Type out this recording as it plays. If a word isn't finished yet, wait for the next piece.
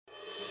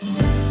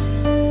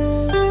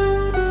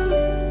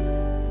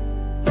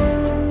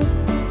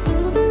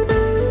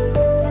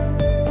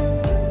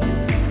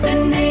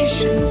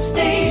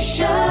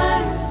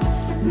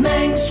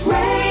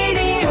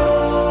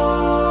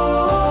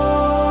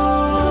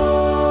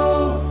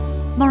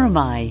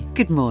my,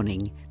 good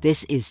morning.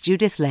 This is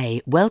Judith Lay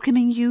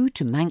welcoming you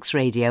to Manx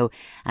Radio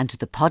and to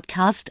the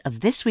podcast of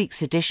this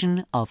week's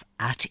edition of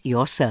At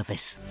Your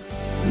Service.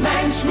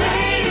 Manx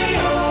Radio.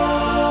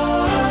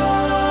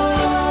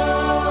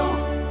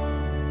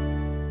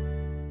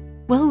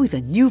 Well, we've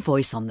a new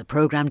voice on the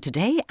programme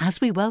today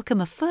as we welcome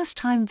a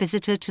first-time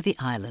visitor to the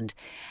island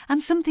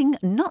and something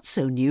not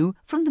so new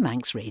from the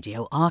Manx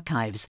Radio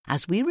archives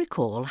as we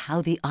recall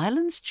how the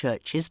island's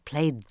churches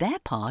played their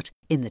part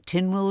in the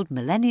Tynwald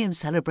Millennium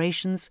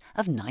celebrations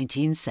of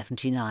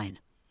 1979.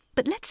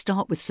 But let's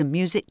start with some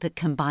music that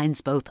combines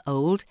both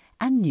old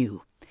and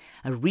new,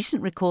 a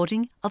recent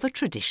recording of a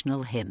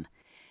traditional hymn.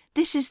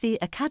 This is the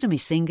Academy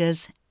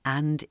Singers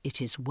and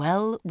It Is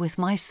Well With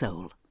My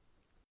Soul.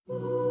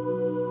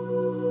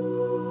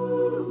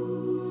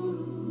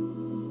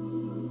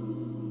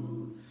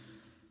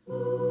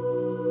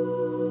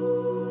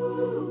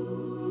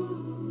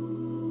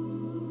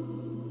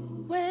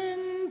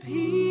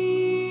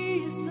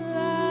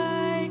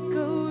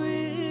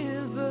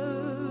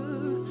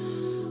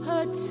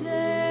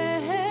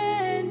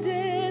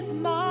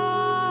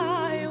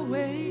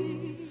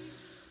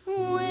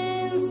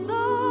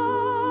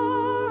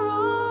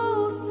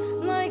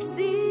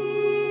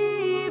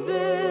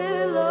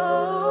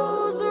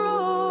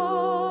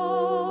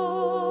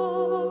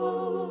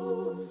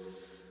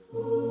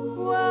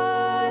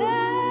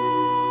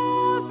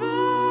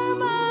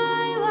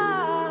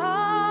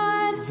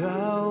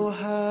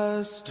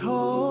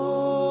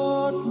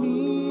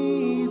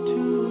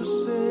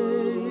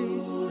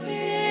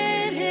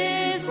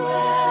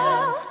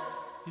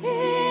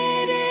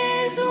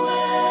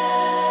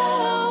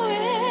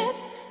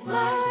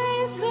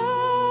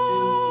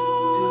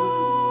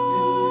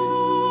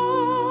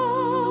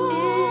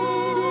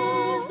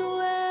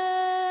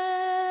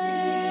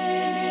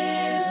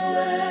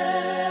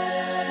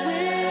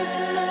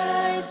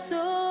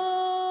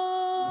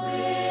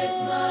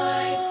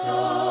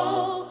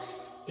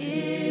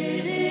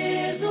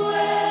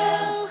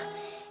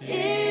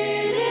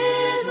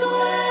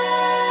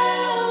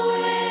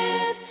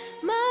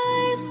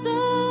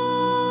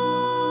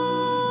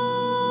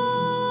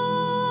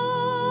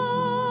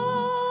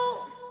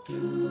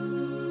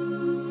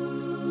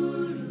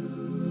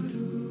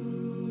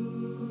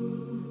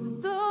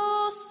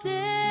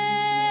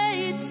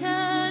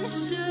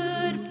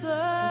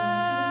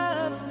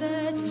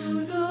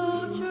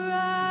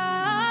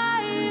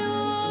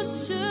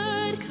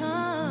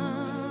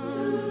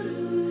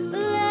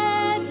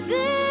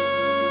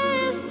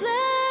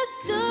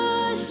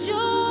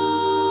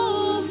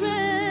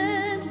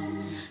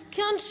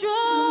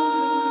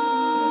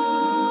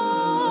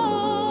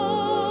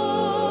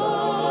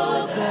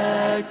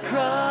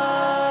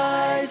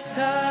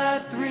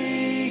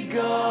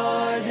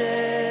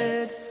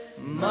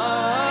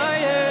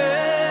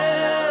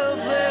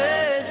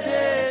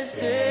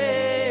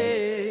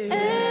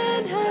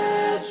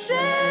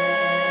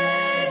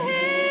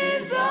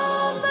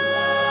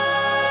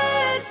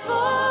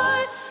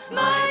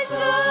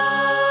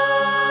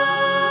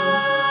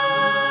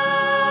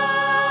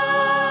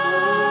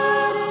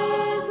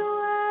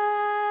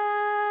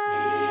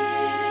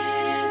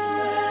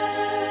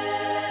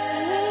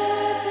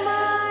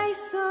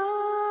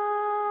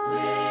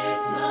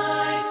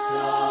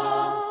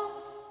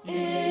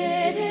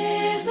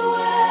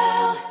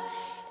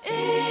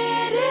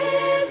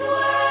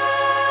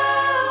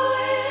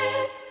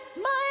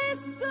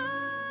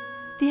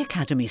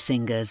 Academy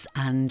Singers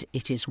and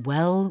It Is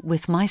Well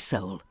With My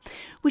Soul,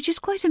 which is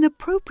quite an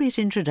appropriate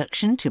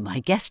introduction to my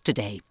guest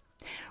today.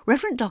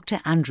 Reverend Dr.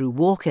 Andrew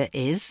Walker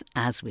is,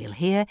 as we'll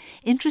hear,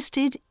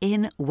 interested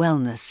in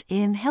wellness,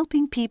 in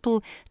helping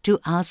people to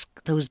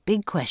ask those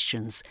big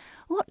questions.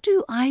 What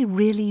do I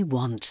really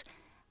want?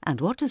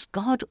 And what does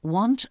God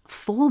want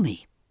for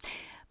me?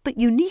 But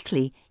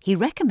uniquely, he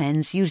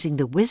recommends using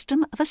the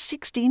wisdom of a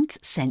 16th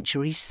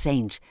century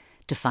saint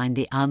to find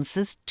the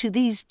answers to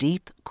these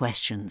deep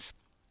questions.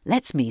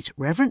 Let's meet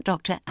Reverend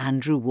Dr.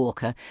 Andrew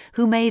Walker,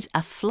 who made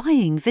a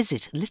flying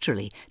visit,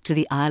 literally, to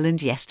the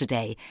island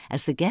yesterday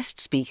as the guest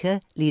speaker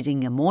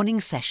leading a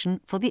morning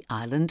session for the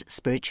Island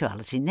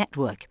Spirituality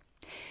Network.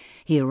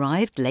 He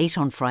arrived late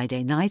on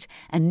Friday night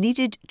and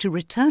needed to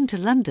return to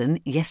London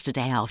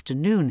yesterday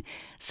afternoon,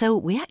 so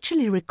we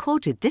actually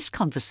recorded this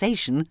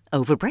conversation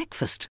over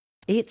breakfast.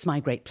 It's my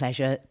great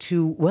pleasure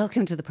to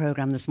welcome to the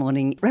programme this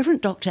morning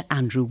Reverend Dr.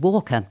 Andrew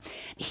Walker.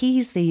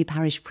 He's the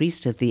parish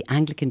priest of the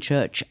Anglican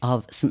Church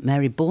of St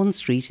Mary Bourne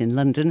Street in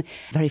London,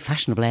 a very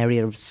fashionable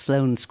area of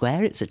Sloane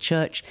Square. It's a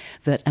church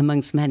that,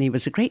 amongst many,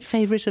 was a great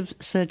favourite of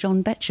Sir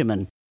John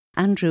Betjeman.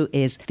 Andrew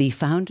is the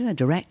founder and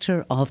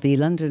director of the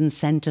London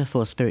Centre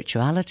for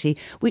Spirituality,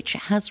 which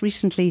has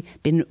recently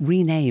been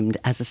renamed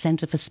as a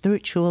Centre for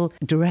Spiritual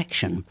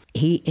Direction.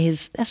 He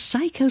is a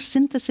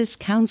psychosynthesis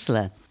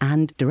counsellor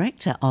and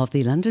director of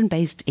the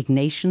London-based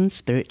Ignatian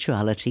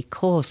Spirituality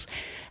course.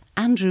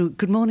 Andrew,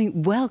 good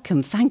morning.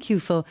 Welcome. Thank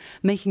you for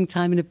making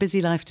time in a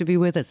busy life to be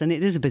with us. And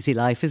it is a busy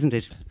life, isn't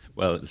it?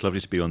 Well, it's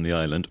lovely to be on the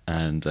island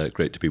and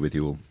great to be with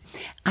you all.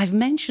 I've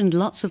mentioned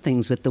lots of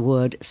things with the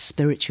word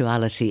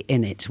spirituality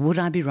in it. Would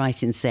I be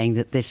right in saying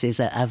that this is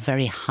a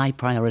very high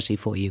priority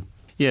for you?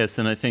 Yes,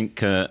 and I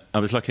think I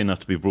was lucky enough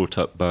to be brought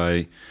up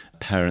by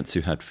parents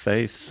who had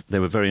faith. They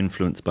were very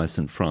influenced by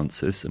St.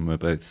 Francis, and we're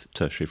both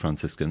tertiary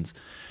Franciscans.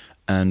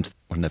 And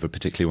one never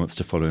particularly wants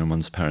to follow in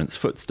one's parents'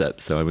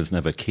 footsteps, so I was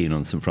never keen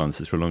on St.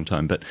 Francis for a long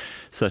time. But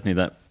certainly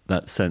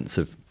that sense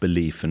of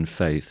belief and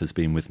faith has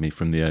been with me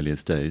from the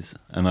earliest days.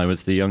 And I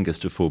was the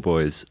youngest of 4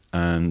 boys,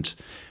 and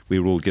we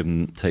were all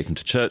taken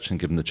to church and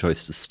given the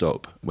choice to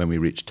stop when we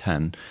reached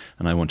 10,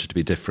 and I wanted to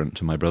be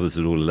different. And my brothers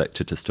had all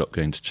elected to stop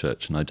going to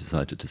church, and I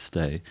decided to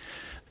stay.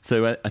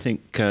 So I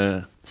think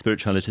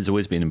spirituality has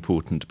always been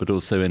important, but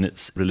also in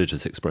its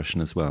religious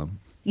expression as well.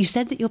 You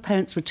said that your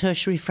parents were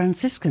tertiary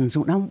Franciscans.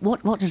 Now,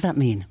 what does that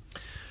mean?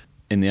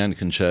 In the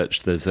Anglican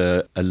Church, there's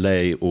a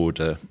lay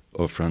order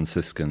of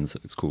Franciscans.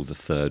 It's called the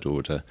Third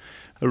Order,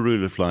 a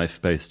rule of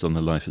life based on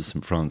the life of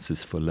St.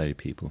 Francis for lay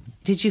people.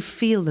 Did you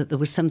feel that there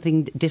was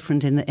something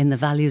different in the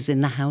values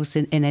in the house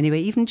in any way,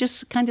 even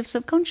just kind of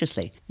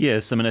subconsciously?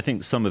 Yes, I mean, I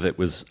think some of it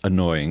was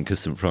annoying because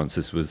St.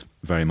 Francis was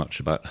very much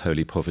about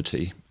holy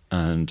poverty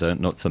and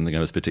not something I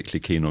was particularly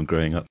keen on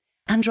growing up.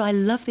 Andrew, I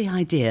love the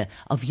idea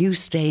of you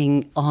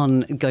staying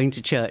on going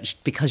to church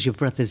because your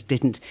brothers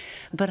didn't.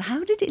 But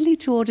how did it lead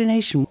to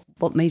ordination?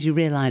 What made you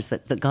realise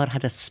that God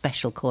had a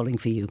special calling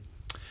for you?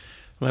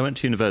 Well, I went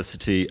to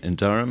university in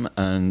Durham,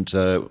 and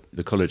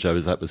the college I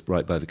was at was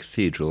right by the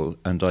cathedral,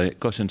 and I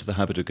got into the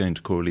habit of going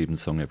to choral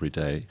evensong every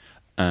day.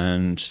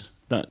 And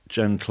that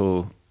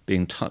gentle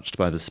being touched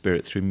by the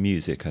Spirit through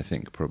music, I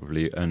think,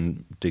 probably,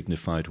 and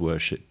dignified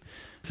worship.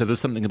 So there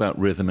was something about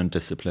rhythm and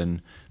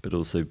discipline, but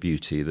also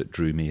beauty that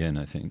drew me in,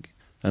 I think.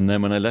 And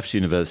then when I left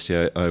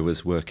university, I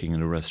was working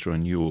in a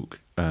restaurant in York,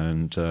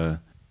 and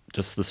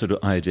just the sort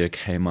of idea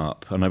came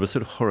up, and I was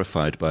sort of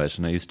horrified by it,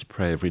 and I used to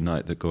pray every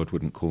night that God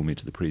wouldn't call me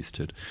to the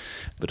priesthood.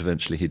 But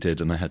eventually he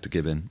did, and I had to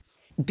give in.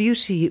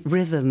 Beauty,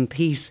 rhythm,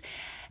 peace.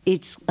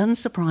 It's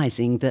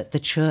unsurprising that the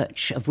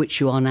church of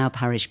which you are now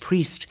parish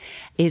priest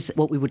is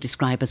what we would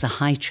describe as a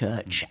high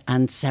church,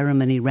 and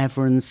ceremony,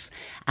 reverence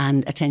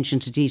and attention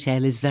to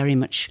detail is very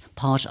much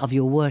part of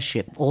your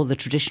worship. All the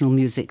traditional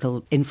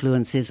musical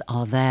influences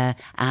are there,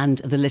 and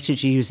the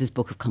liturgy uses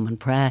Book of Common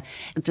Prayer.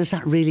 Does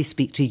that really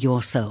speak to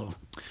your soul?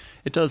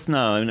 It does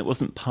now. I mean, it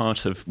wasn't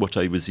part of what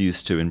I was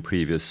used to in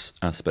previous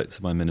aspects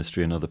of my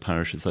ministry in other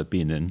parishes I've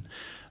been in.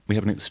 We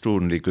have an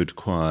extraordinarily good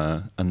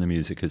choir and the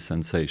music is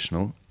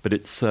sensational, but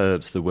it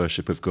serves the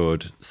worship of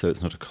God, so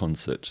it's not a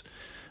concert.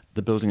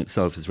 The building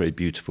itself is very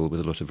beautiful with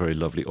a lot of very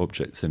lovely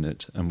objects in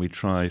it, and we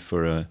try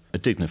for a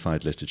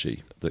dignified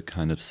liturgy that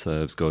kind of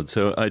serves God.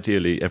 So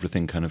ideally,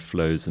 everything kind of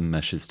flows and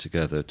meshes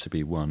together to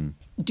be one.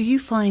 Do you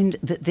find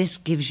that this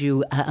gives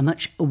you a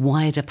much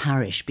wider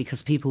parish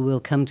because people will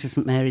come to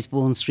St Mary's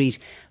Bourne Street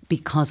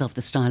because of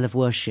the style of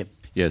worship?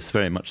 Yes,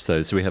 very much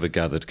so. So we have a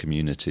gathered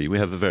community. We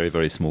have a very,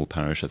 very small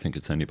parish. I think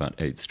it's only about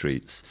 8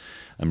 streets.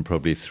 And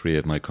probably 3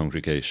 of my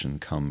congregation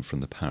come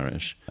from the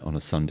parish. On a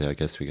Sunday, I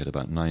guess we get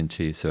about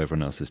 90, so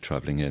everyone else is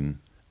travelling in.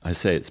 I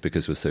say it's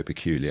because we're so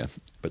peculiar,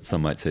 but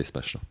some might say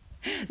special.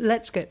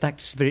 Let's get back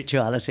to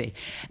spirituality.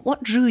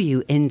 What drew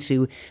you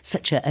into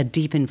such a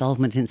deep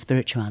involvement in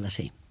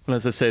spirituality? Well,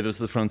 as I say, there was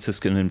the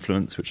Franciscan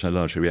influence, which I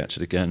largely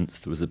reacted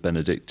against. There was a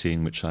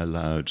Benedictine, which I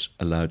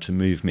allowed to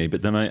move me.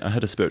 But then I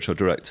had a spiritual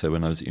director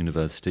when I was at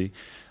university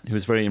who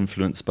was very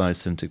influenced by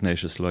St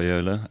Ignatius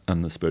Loyola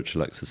and the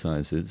spiritual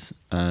exercises.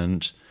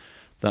 And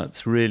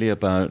that's really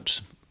about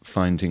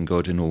finding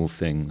God in all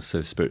things.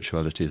 So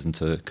spirituality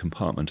isn't a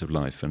compartment of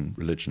life, and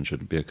religion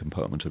shouldn't be a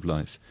compartment of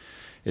life.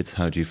 It's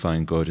how do you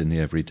find God in the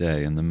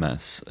everyday and the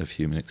mess of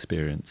human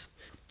experience.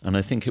 And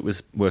I think it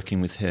was working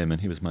with him,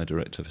 and he was my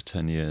director for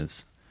 10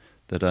 years,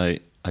 that I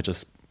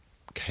just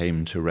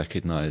came to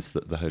recognise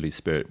that the Holy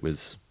Spirit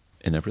was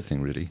in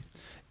everything, really,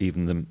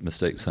 even the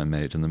mistakes I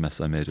made and the mess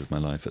I made of my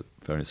life at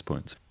various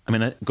points. I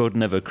mean, God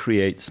never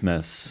creates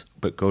mess,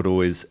 but God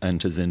always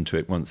enters into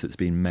it once it's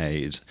been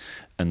made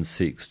and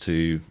seeks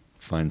to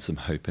find some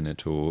hope in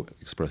it or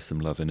express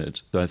some love in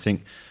it. So I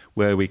think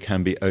where we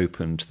can be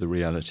open to the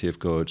reality of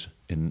God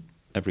in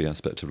every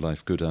aspect of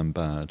life, good and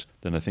bad,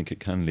 then I think it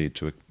can lead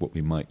to what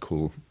we might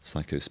call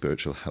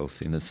psycho-spiritual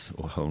healthiness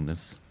or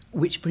wholeness.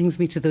 Which brings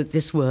me to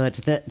this word,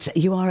 that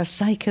you are a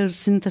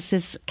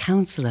psychosynthesis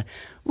counsellor.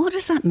 What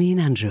does that mean,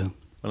 Andrew?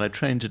 Well, I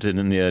trained it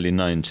in the early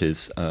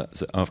 90s.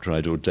 So after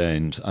I'd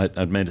ordained,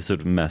 I'd made a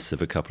sort of mess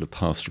of a couple of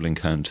pastoral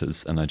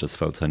encounters, and I just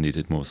felt I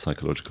needed more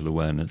psychological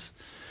awareness.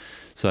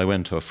 So I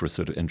went off for a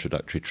sort of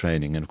introductory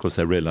training, and of course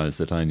I realised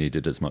that I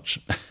needed as much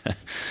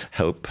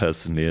help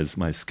personally as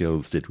my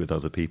skills did with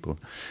other people.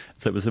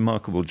 So it was a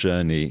remarkable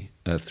journey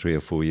of 3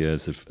 or 4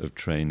 years of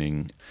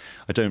training.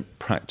 I don't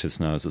practice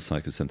now as a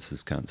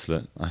psychosynthesis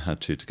counsellor. I had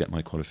to get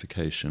my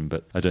qualification,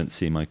 but I don't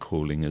see my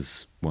calling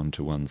as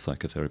one-to-one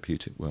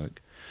psychotherapeutic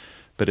work.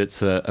 But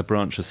it's a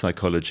branch of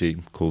psychology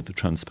called the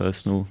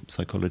transpersonal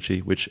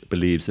psychology, which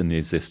believes in the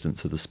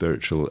existence of the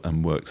spiritual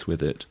and works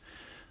with it.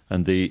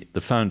 And the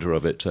founder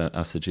of it,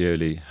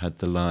 Assagioli, had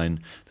the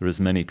line, there are as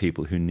many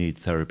people who need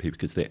therapy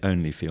because they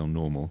only feel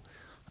normal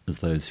as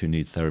those who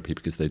need therapy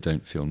because they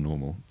don't feel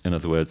normal. In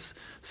other words,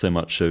 so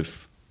much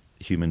of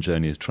the human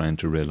journey is trying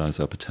to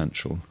realize our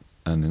potential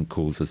and then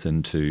calls us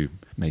into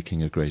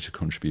making a greater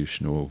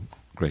contribution or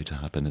greater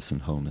happiness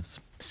and wholeness.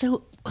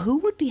 So who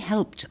would be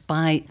helped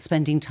by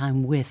spending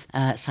time with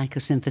a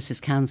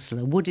psychosynthesis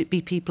counsellor? Would it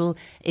be people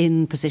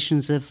in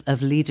positions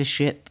of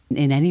leadership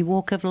in any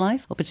walk of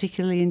life, or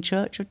particularly in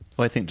church?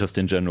 Well, I think just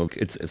in general,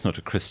 it's not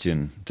a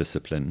Christian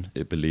discipline.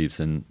 It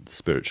believes in the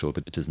spiritual,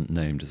 but it isn't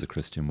named as a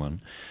Christian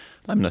one.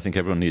 I mean, I think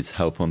everyone needs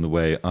help on the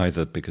way,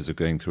 either because of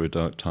going through a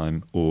dark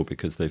time or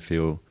because they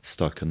feel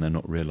stuck and they're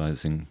not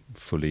realising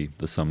fully.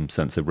 There's some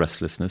sense of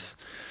restlessness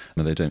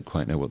and they don't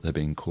quite know what they're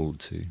being called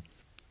to.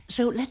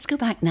 So let's go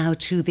back now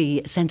to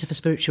the Centre for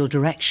Spiritual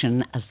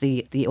Direction, as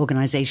the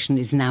organisation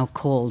is now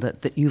called,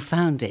 that you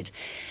founded.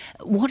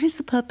 What is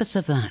the purpose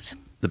of that?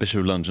 The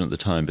Bishop of London at the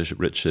time, Bishop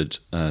Richard,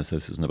 so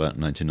this was in about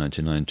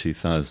 1999,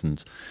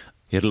 2000,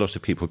 he had a lot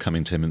of people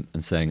coming to him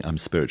and saying, I'm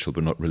spiritual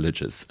but not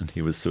religious. And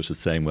he was sort of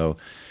saying, well,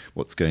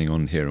 what's going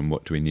on here and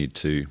what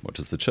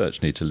does the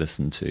church need to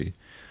listen to?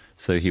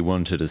 So he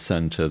wanted a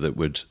centre that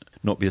would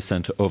not be a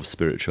centre of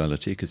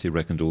spirituality, because he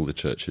reckoned all the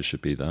churches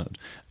should be that,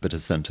 but a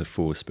centre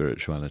for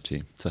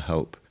spirituality, to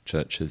help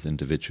churches,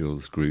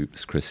 individuals,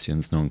 groups,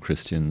 Christians,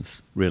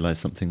 non-Christians, realise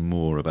something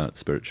more about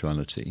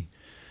spirituality.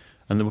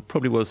 And there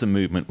probably was a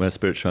movement where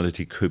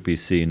spirituality could be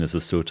seen as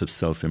a sort of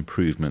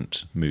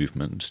self-improvement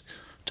movement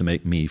to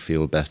make me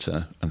feel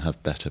better and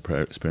have better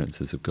prayer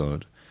experiences of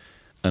God.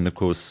 And of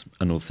course,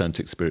 an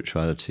authentic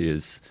spirituality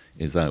is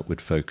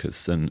outward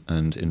focus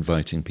and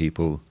inviting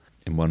people,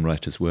 in one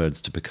writer's words,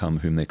 to become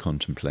whom they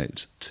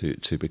contemplate,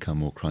 to become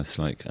more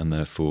Christ-like and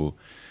therefore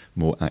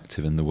more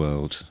active in the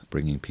world,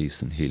 bringing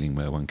peace and healing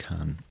where one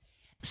can.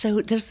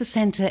 So does the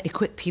centre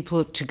equip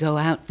people to go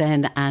out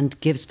then and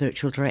give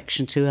spiritual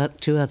direction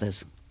to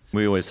others?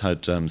 We always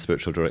had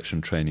spiritual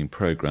direction training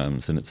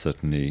programs, and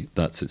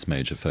that's its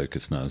major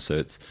focus now. So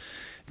it's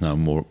now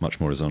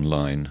much more is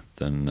online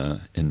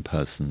than in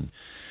person.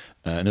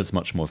 And it's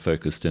much more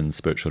focused in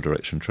spiritual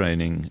direction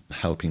training,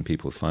 helping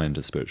people find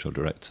a spiritual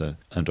director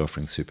and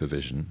offering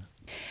supervision.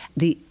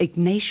 The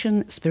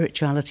Ignatian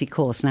Spirituality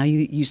course, now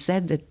you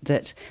said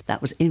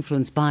that was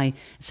influenced by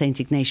St.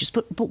 Ignatius,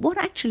 but what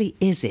actually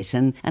is it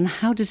and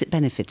how does it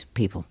benefit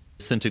people?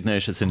 St.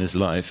 Ignatius in his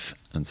life,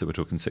 and so we're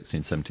talking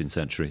 16th, 17th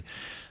century,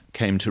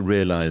 came to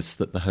realise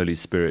that the Holy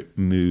Spirit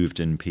moved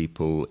in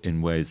people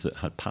in ways that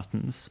had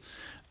patterns.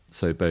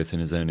 So both in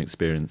his own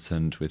experience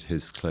and with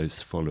his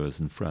close followers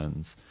and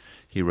friends,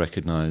 he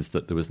recognised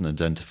that there was an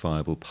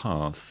identifiable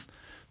path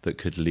that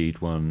could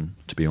lead one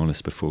to be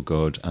honest before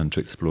God and to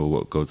explore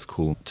what God's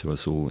call to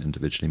us all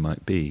individually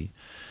might be.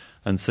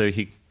 And so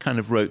he kind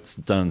of wrote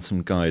down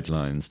some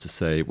guidelines to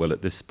say, well,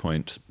 at this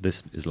point,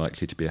 this is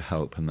likely to be a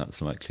help and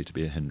that's likely to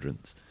be a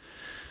hindrance.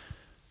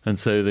 And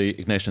so the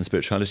Ignatian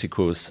Spirituality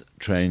course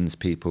trains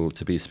people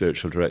to be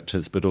spiritual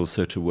directors, but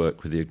also to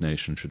work with the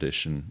Ignatian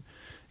tradition.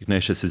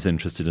 Ignatius is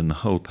interested in the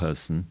whole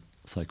person,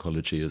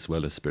 psychology as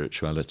well as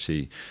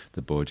spirituality,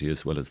 the body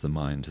as well as the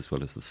mind, as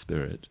well as the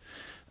spirit.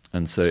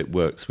 And so it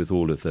works with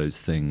all of those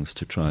things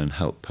to try and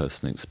help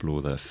person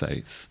explore their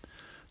faith.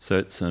 So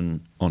it's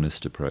an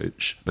honest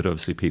approach, but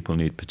obviously people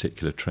need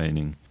particular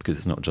training because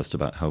it's not just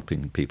about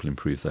helping people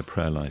improve their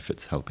prayer life,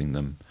 it's helping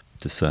them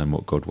discern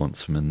what God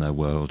wants from in their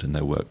world, in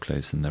their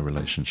workplace, in their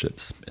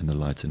relationships, in the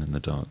light and in the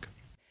dark.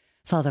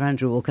 Father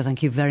Andrew Walker,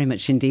 thank you very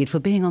much indeed for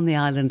being on the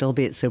island,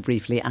 albeit so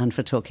briefly, and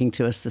for talking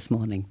to us this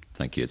morning.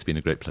 Thank you, it's been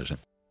a great pleasure.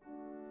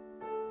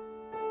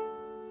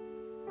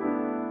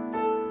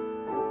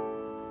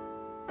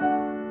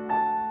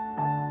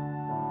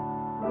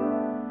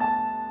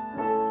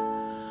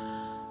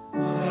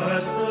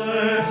 As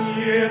the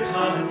deer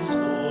pants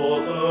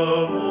for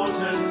the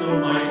water, so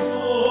my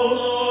soul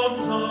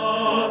longs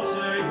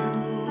after you.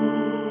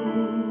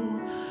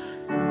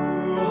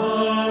 You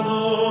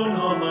alone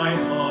are my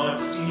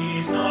heart's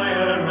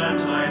desire,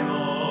 and I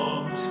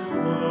long to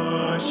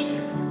worship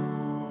you.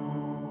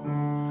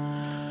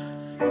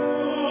 You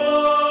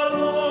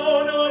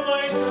alone are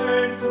my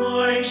strength,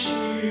 my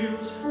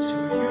shield. To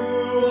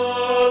you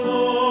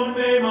alone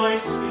may my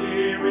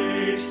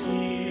spirit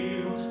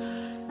yield.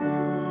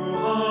 You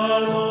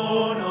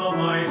alone are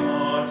my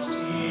heart's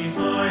desire.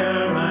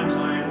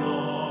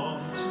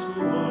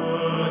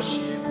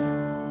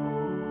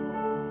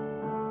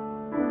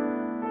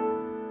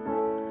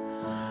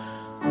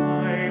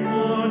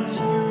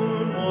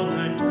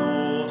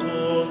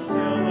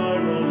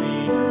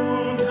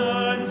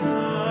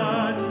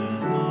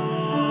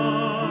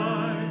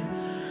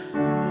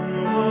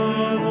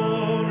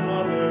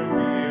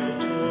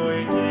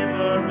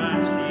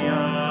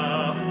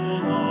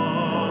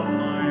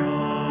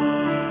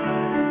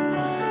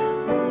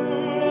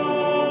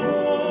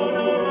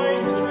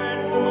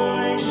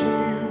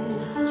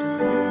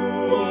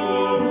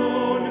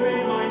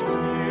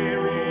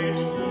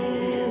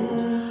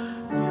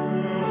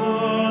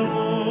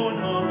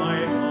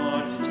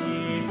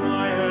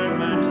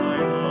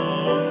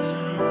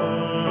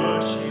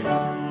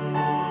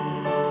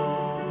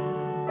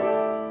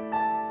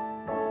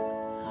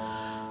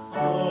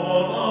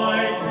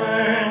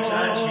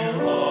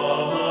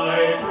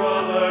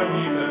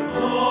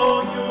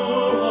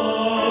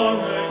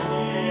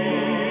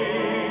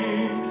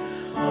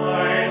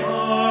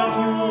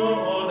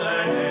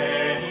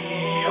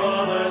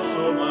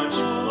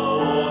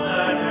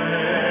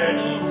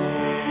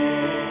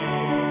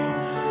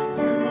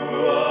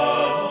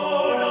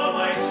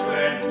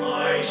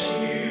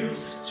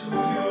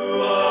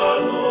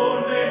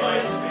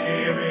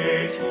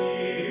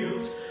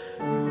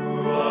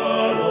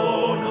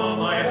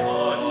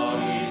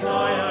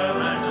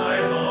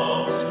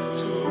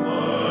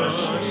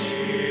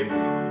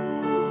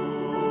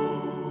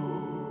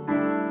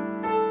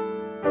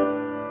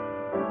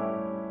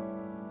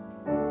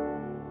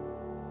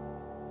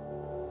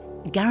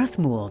 Gareth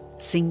Moore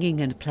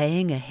singing and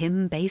playing a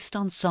hymn based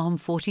on Psalm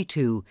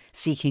 42,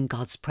 seeking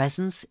God's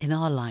presence in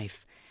our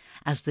life.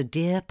 As the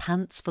deer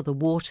pants for the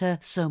water,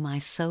 so my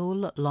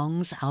soul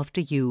longs after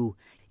you.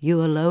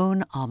 You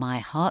alone are my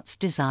heart's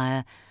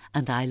desire,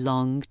 and I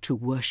long to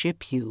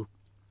worship you.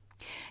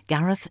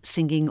 Gareth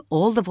singing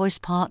all the voice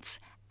parts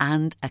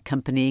and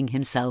accompanying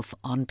himself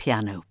on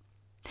piano.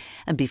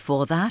 And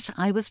before that,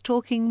 I was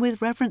talking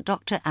with Reverend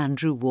Dr.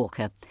 Andrew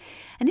Walker.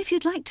 And if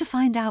you'd like to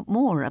find out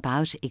more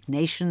about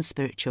Ignatian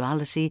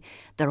spirituality,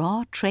 there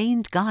are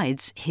trained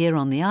guides here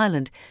on the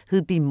island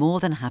who'd be more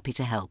than happy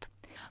to help.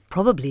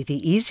 Probably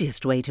the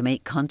easiest way to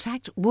make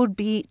contact would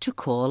be to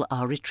call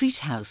our retreat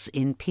house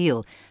in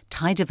Peel,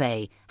 Tide of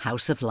A,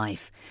 House of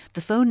Life.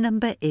 The phone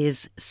number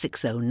is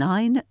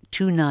 609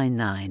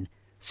 299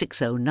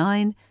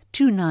 609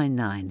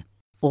 299.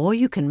 Or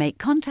you can make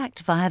contact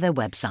via their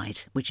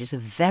website, which is a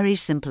very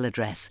simple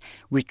address,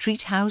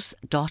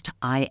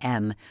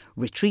 retreathouse.im.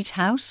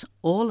 Retreathouse,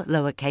 all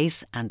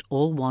lowercase and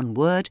all one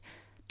word,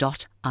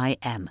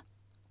 .im.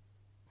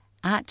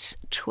 At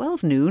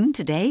 12 noon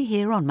today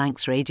here on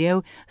Manx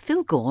Radio,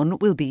 Phil Gaughan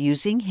will be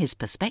using his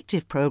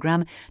Perspective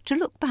programme to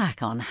look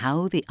back on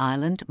how the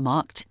island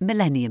marked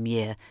Millennium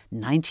Year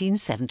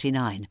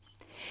 1979.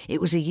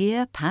 It was a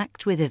year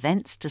packed with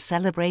events to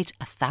celebrate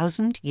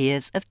 1,000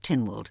 years of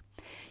Tynwald.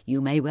 You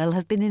may well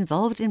have been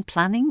involved in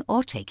planning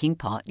or taking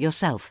part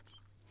yourself.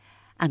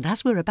 And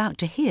as we're about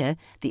to hear,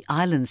 the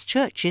island's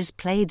churches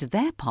played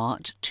their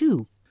part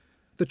too.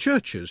 The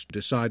churches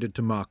decided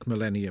to mark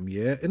Millennium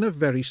Year in a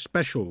very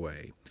special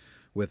way,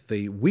 with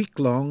the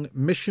week-long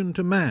Mission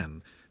to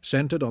Man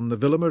centred on the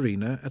Villa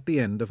Marina at the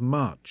end of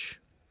March.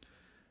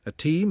 A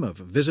team of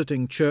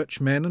visiting church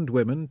men and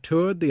women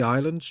toured the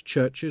island's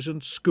churches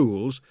and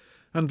schools,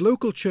 and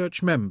local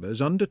church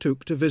members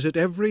undertook to visit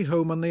every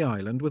home on the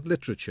island with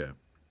literature.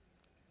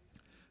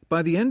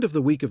 By the end of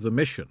the week of the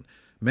mission,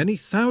 many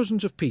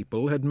thousands of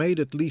people had made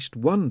at least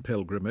one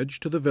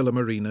pilgrimage to the Villa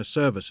Marina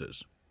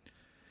services.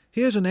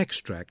 Here's an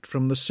extract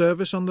from the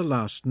service on the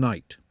last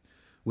night,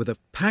 with a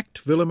packed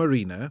Villa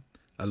Marina,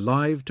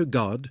 Alive to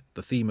God,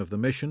 the theme of the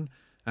mission,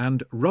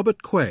 and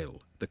Robert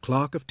Quayle, the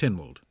Clerk of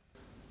Tynwald.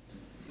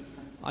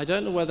 I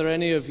don't know whether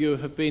any of you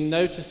have been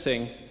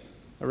noticing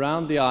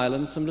around the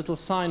island some little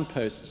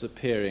signposts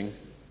appearing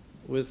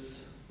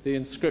with the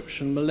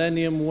inscription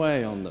Millennium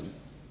Way on them.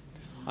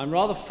 I'm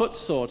rather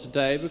footsore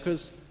today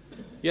because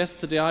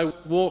yesterday I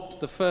walked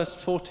the first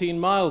 14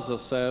 miles or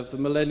so of the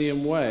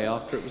Millennium Way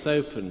after it was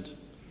opened.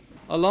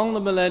 Along the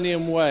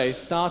Millennium Way,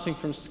 starting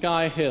from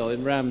Skye Hill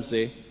in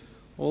Ramsey,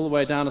 all the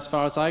way down as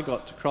far as I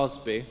got to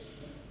Crosby,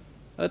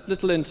 at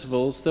little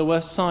intervals there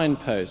were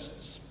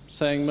signposts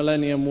saying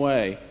Millennium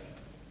Way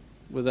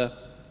with a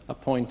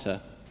pointer.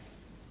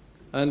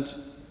 And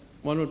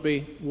one would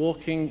be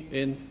walking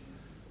in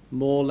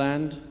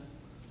moorland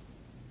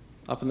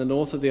up in the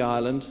north of the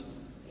island,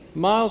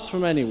 miles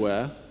from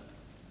anywhere,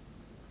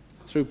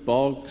 through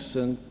bogs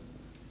and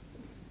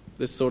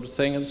this sort of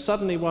thing, and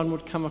suddenly one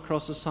would come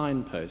across a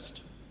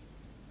signpost,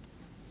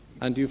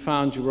 and you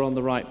found you were on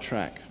the right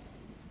track,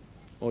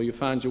 or you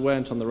found you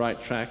weren't on the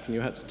right track and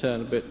you had to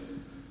turn a bit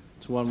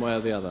to one way or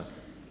the other.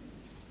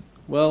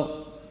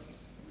 Well,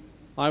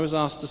 I was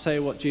asked to say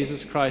what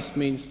Jesus Christ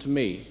means to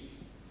me.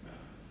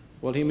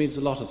 Well, he means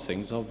a lot of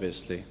things,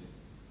 obviously.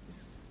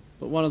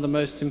 But one of the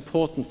most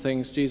important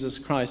things Jesus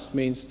Christ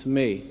means to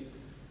me,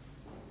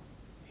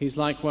 he's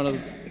like one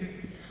of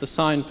the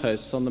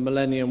signposts on the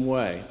Millennium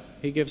Way.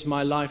 He gives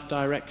my life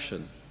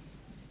direction.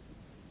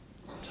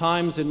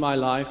 Times in my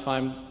life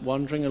I'm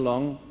wandering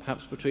along,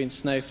 perhaps between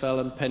Snæfell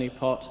and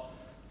Pennypot,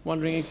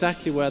 wondering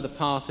exactly where the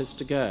path is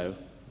to go,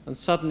 and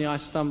suddenly I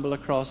stumble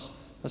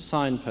across a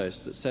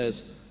signpost that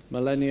says,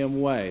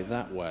 Millennium Way,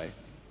 that way.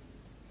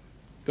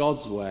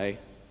 God's way,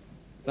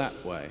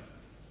 that way.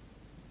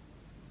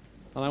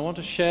 And I want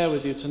to share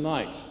with you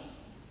tonight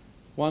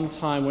one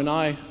time when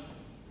I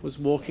was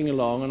walking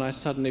along and I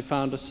suddenly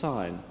found a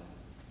sign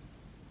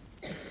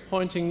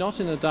pointing not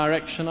in a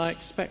direction I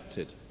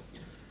expected.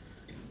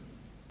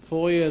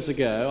 4 years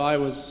ago, I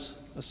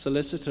was a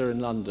solicitor in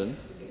London.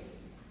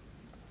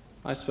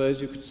 I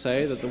suppose you could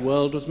say that the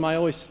world was my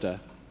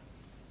oyster.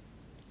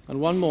 And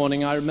one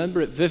morning, I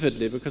remember it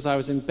vividly because I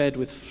was in bed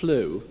with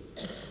flu,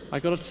 I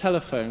got a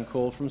telephone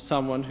call from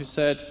someone who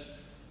said,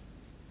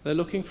 they're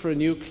looking for a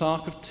new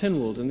Clerk of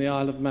Tynwald in the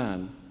Isle of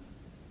Man.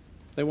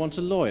 They want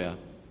a lawyer.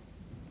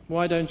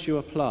 Why don't you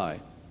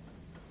apply?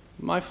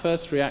 My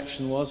first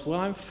reaction was, well,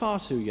 I'm far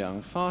too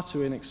young, far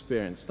too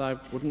inexperienced. I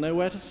wouldn't know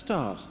where to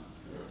start.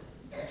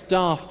 It's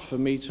daft for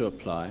me to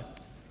apply.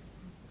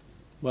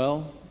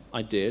 Well,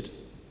 I did.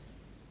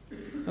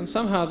 And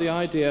somehow the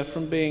idea,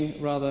 from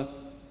being rather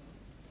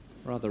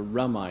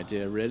rum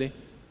idea, really,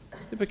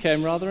 it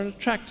became rather an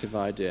attractive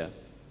idea.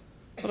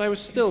 But I was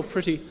still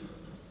pretty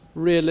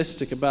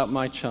realistic about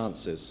my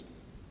chances.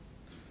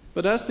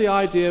 But as the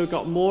idea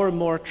got more and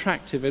more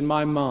attractive in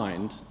my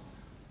mind,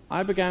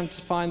 I began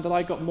to find that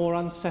I got more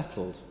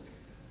unsettled.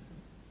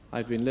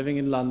 I'd been living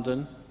in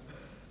London.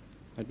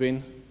 I'd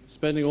been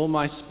spending all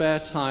my spare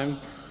time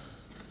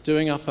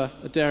doing up a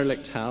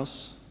derelict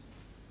house.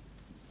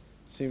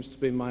 Seems to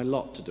be my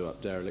lot to do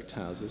up derelict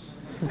houses.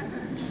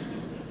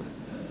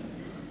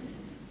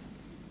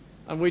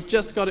 And we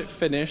just got it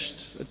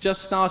finished,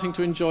 just starting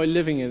to enjoy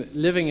living in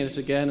it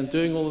again and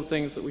doing all the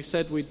things that we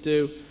said we'd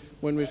do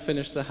when we'd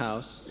finished the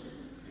house.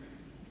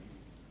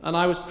 And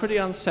I was pretty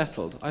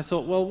unsettled. I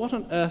thought, well, what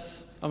on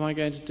earth am I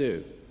going to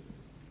do?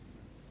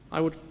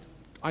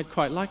 I'd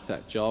quite like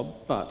that job,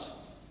 but...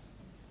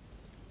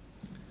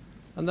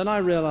 And then I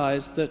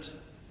realized that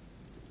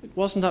it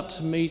wasn't up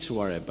to me to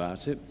worry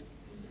about it,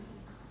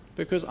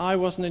 because I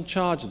wasn't in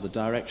charge of the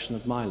direction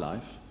of my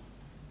life.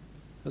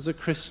 As a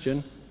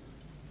Christian,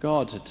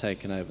 God had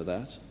taken over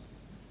that.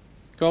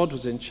 God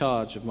was in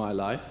charge of my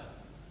life.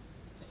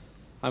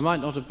 I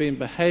might not have been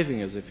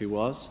behaving as if he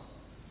was,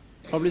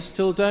 probably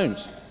still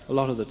don't a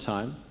lot of the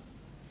time,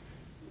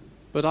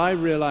 but I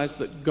realized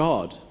that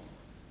God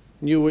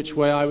knew which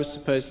way I was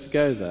supposed to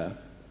go there.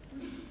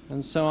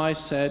 And so I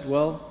said,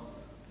 well,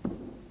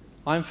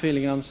 I'm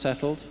feeling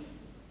unsettled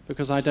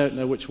because I don't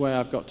know which way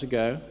I've got to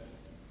go.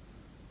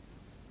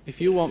 If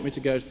you want me to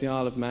go to the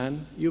Isle of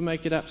Man, you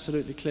make it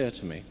absolutely clear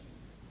to me.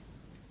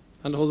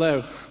 And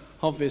although,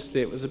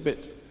 obviously, it was a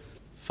bit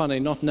funny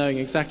not knowing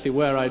exactly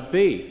where I'd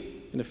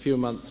be in a few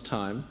months'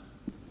 time,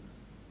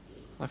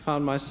 I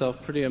found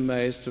myself pretty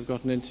amazed to have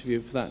got an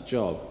interview for that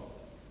job.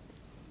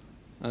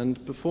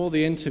 And before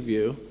the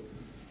interview,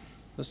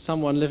 as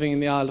someone living in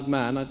the Isle of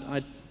Man,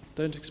 I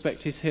don't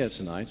expect he's here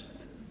tonight,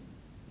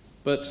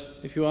 but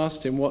if you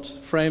asked him what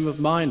frame of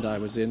mind I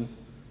was in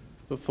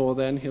before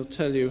then, he'll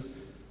tell you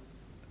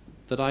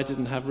that I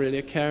didn't have really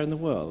a care in the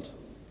world,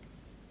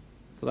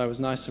 that I was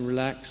nice and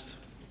relaxed.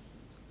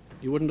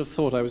 You wouldn't have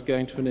thought I was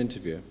going to an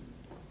interview.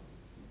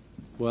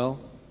 Well,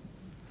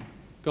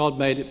 God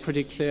made it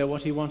pretty clear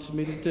what he wanted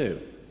me to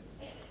do,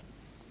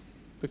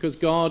 because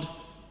God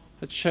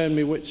had shown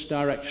me which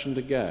direction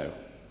to go.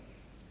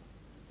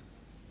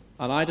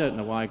 And I don't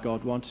know why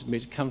God wanted me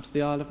to come to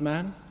the Isle of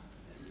Man.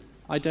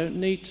 I don't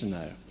need to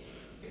know.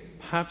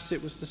 Perhaps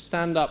it was to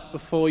stand up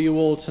before you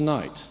all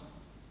tonight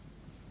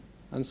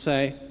and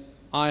say,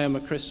 I am a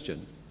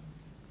Christian.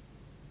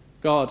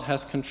 God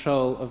has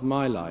control of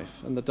my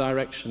life and the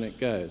direction it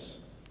goes.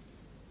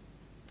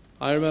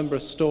 I remember a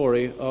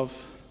story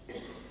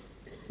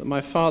that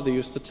my father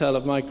used to tell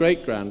of my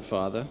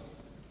great-grandfather,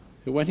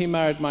 who, when he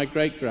married my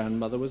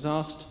great-grandmother, was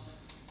asked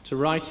to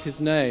write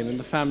his name in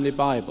the family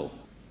Bible.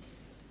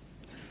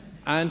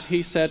 And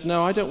he said,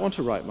 no, I don't want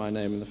to write my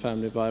name in the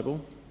family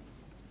Bible,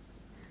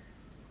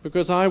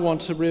 because I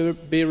want to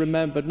be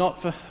remembered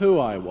not for who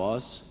I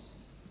was,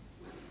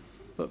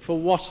 but for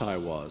what I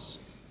was.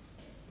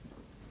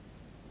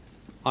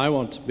 I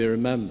want to be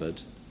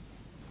remembered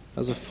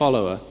as a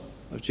follower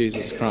of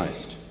Jesus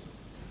Christ,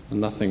 and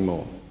nothing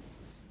more.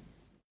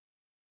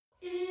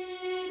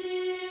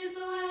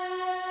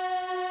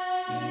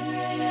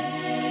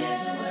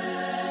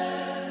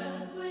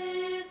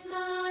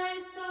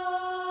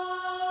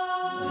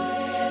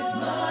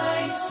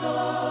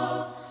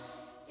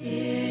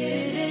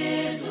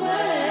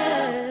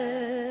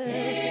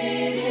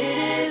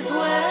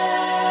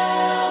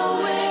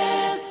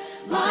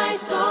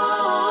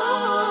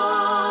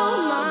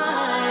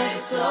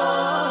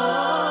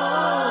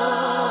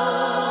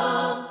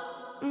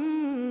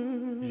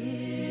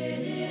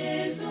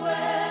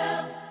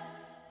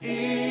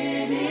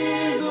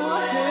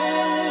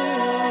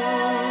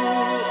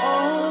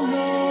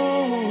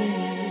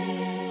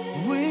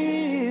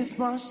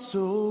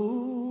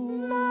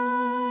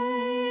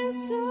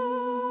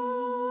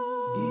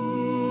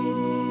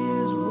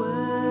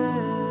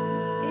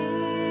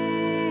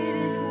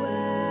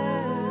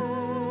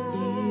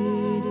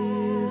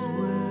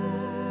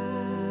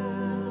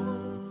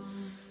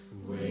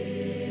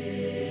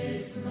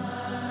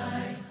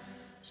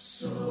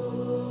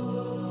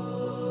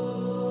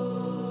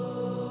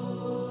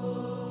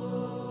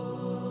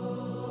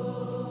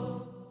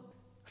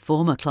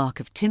 Former Clerk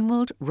of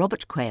Tynwald,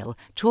 Robert Quayle,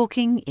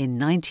 talking in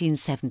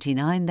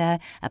 1979 there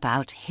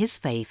about his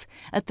faith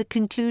at the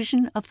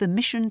conclusion of the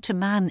Mission to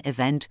Man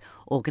event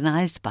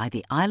organised by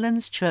the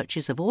Islands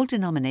Churches of all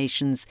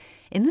denominations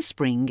in the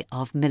spring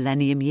of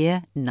Millennium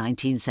Year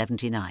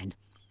 1979.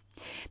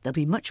 There'll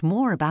be much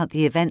more about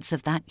the events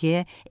of that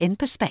year in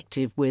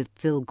perspective with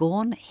Phil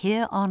Gaughan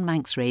here on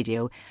Manx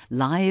Radio,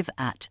 live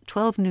at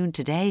 12 noon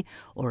today,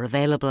 or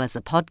available as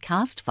a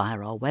podcast via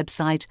our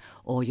website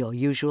or your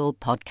usual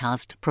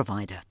podcast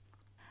provider.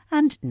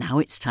 And now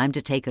it's time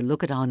to take a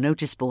look at our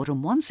notice board,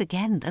 and once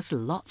again there's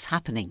lots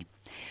happening.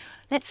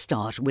 Let's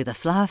start with a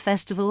flower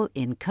festival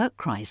in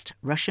Kirkchrist,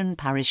 Russian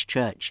Parish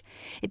Church.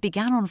 It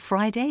began on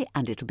Friday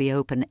and it'll be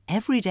open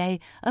every day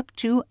up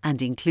to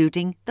and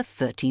including the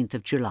 13th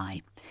of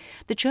July.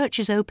 The church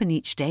is open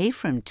each day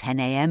from 10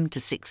 a.m. to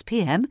 6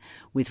 p.m,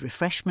 with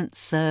refreshments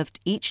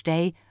served each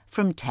day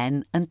from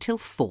 10 until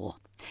 4.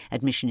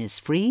 Admission is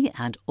free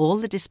and all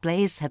the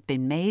displays have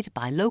been made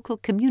by local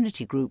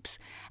community groups,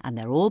 and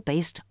they're all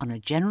based on a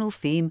general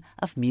theme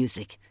of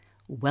music.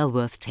 Well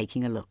worth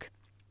taking a look.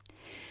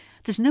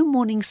 There's no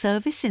morning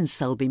service in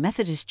Selby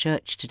Methodist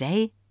Church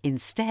today.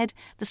 Instead,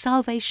 the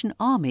Salvation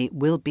Army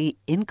will be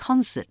in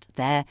concert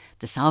there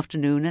this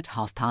afternoon at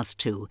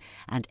 2:30,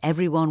 and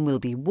everyone will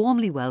be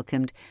warmly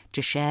welcomed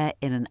to share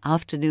in an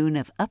afternoon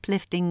of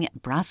uplifting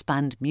brass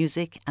band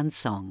music and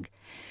song.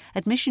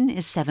 Admission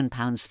is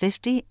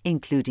 £7.50,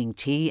 including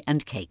tea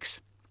and cakes.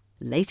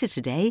 Later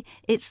today,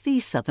 it's the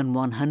Southern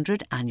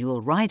 100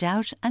 annual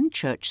ride-out and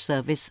church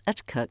service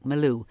at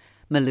Kirkmaloo,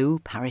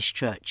 Maloo Parish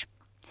Church.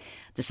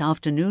 This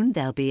afternoon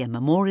there'll be a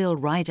memorial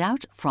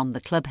ride-out from the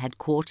club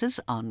headquarters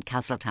on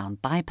Castletown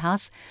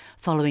Bypass,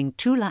 following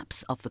 2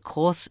 laps of the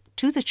course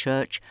to the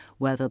church,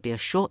 where there'll be a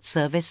short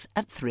service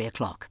at 3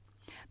 o'clock.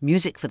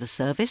 Music for the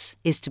service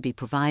is to be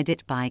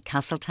provided by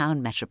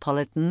Castletown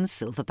Metropolitan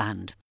Silver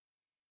Band.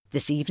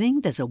 This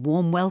evening there's a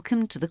warm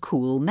welcome to the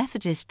Cool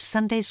Methodist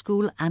Sunday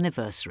School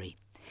anniversary.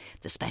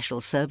 The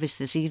special service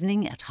this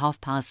evening at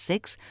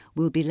 6:30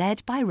 will be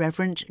led by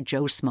Reverend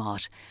Joe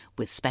Smart,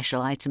 with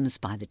special items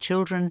by the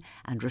children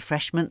and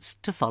refreshments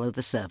to follow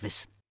the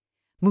service.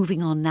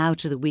 Moving on now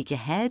to the week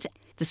ahead,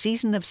 the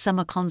season of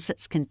summer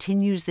concerts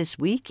continues this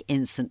week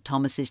in St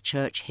Thomas's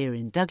Church here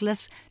in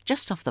Douglas,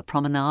 just off the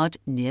promenade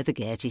near the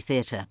Gaiety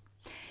Theatre.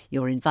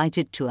 You're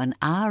invited to an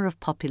hour of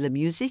popular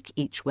music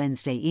each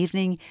Wednesday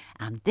evening,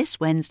 and this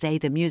Wednesday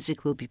the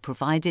music will be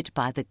provided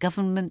by the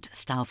Government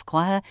Staff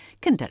Choir,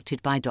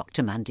 conducted by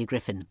Dr Mandy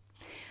Griffin.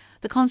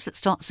 The concert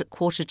starts at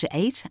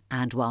 7:45,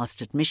 and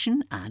whilst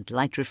admission and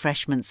light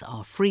refreshments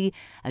are free,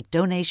 a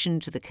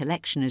donation to the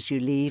collection as you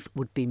leave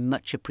would be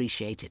much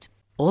appreciated.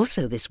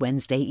 Also this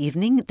Wednesday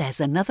evening, there's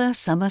another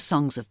Summer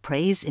Songs of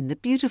Praise in the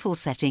beautiful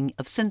setting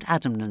of St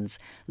Adamnan's,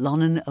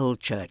 Lonnon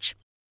Old Church.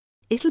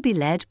 It'll be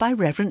led by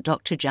Reverend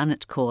Dr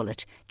Janet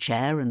Corlett,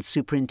 Chair and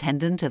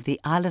Superintendent of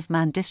the Isle of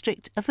Man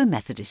District of the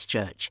Methodist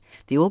Church.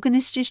 The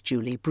organist is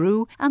Julie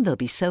Brew, and there'll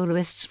be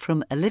soloists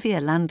from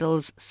Olivia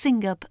Landell's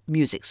Sing Up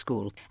Music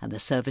School. And the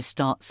service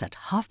starts at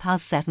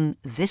 7:30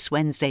 this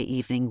Wednesday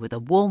evening with a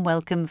warm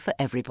welcome for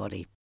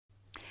everybody.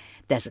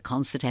 There's a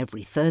concert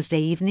every Thursday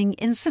evening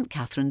in St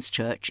Catherine's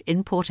Church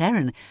in Port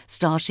Erin,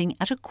 starting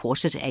at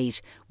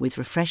 7:45, with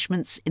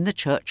refreshments in the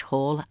church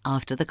hall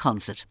after the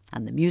concert.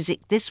 And the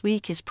music this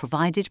week is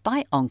provided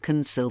by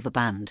Onken Silver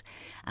Band.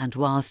 And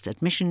whilst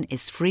admission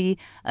is free,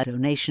 a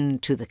donation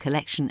to the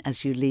collection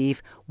as you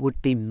leave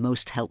would be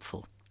most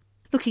helpful.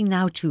 Looking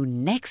now to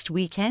next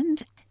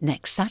weekend,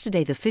 next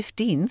Saturday the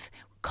 15th,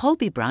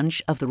 Colby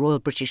branch of the Royal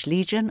British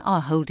Legion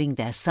are holding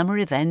their summer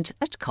event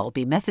at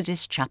Colby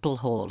Methodist Chapel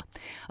Hall,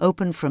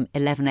 open from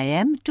 11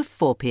 a.m. to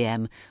 4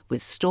 p.m,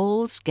 with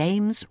stalls,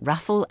 games,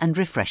 raffle and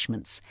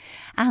refreshments.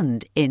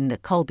 And in the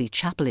Colby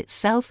Chapel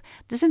itself,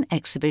 there's an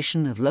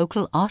exhibition of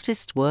local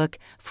artists' work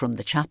from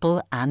the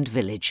chapel and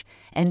village.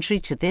 Entry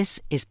to this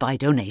is by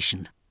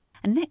donation.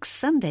 And next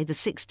Sunday, the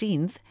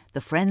 16th, the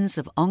Friends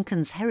of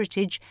Onken's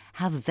Heritage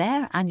have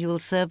their annual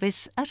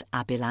service at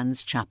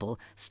Abbeylands Chapel,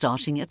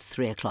 starting at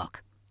 3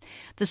 o'clock.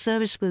 The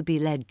service will be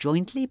led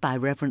jointly by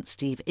Reverend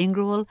Steve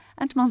Ingrewell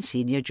and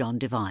Monsignor John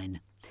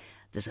Devine.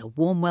 There's a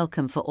warm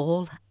welcome for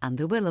all, and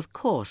there will, of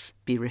course,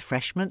 be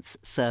refreshments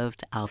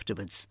served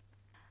afterwards.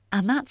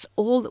 And that's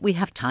all that we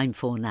have time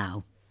for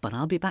now. But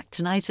I'll be back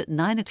tonight at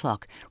 9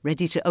 o'clock,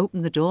 ready to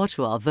open the door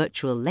to our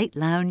virtual late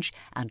lounge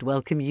and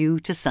welcome you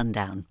to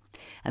sundown.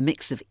 A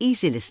mix of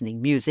easy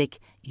listening music,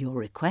 your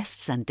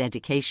requests and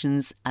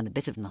dedications, and a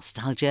bit of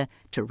nostalgia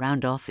to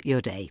round off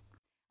your day.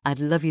 I'd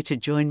love you to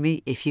join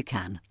me if you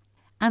can.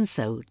 And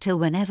so, till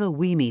whenever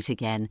we meet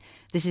again,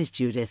 this is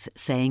Judith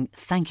saying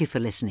thank you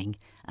for listening,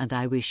 and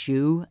I wish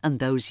you and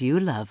those you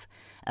love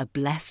a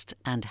blessed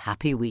and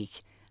happy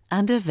week,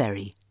 and a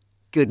very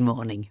good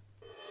morning.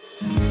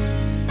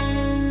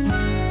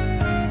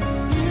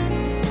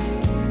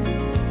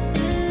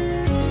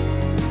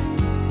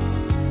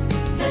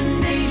 The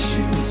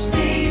Nation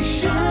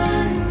Station.